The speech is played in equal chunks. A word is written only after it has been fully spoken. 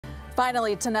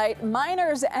Finally tonight,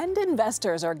 miners and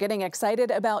investors are getting excited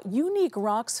about unique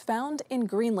rocks found in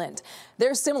Greenland.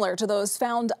 They're similar to those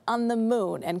found on the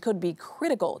moon and could be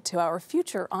critical to our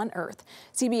future on Earth.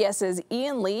 CBS's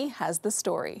Ian Lee has the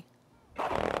story.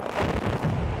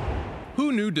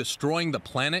 Who knew destroying the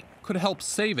planet could help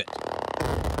save it?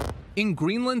 In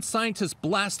Greenland, scientists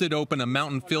blasted open a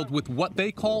mountain filled with what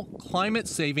they call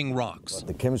climate-saving rocks.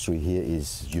 The chemistry here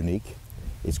is unique.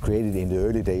 It's created in the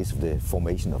early days of the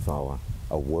formation of our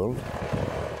world.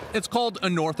 It's called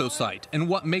anorthosite, and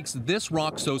what makes this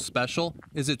rock so special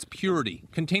is its purity,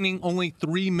 containing only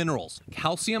 3 minerals: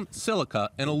 calcium,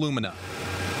 silica, and alumina.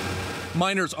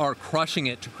 Miners are crushing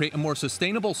it to create a more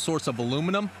sustainable source of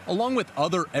aluminum, along with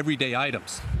other everyday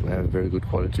items. We have very good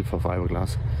quality for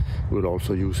fiberglass. We would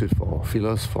also use it for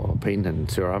fillers, for paint and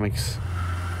ceramics.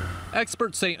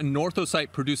 Experts say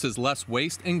anorthosite produces less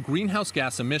waste and greenhouse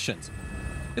gas emissions.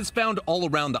 It's found all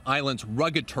around the island's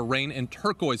rugged terrain and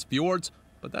turquoise fjords,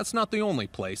 but that's not the only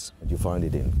place. You find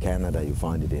it in Canada, you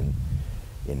find it in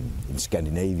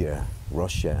Scandinavia,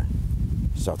 Russia,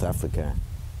 South Africa,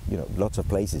 lots of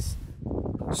places.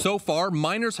 So far,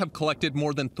 miners have collected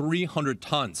more than 300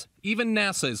 tons. Even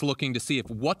NASA is looking to see if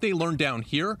what they learned down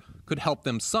here could help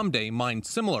them someday mine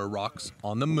similar rocks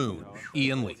on the moon.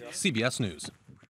 Ian Lee, CBS News.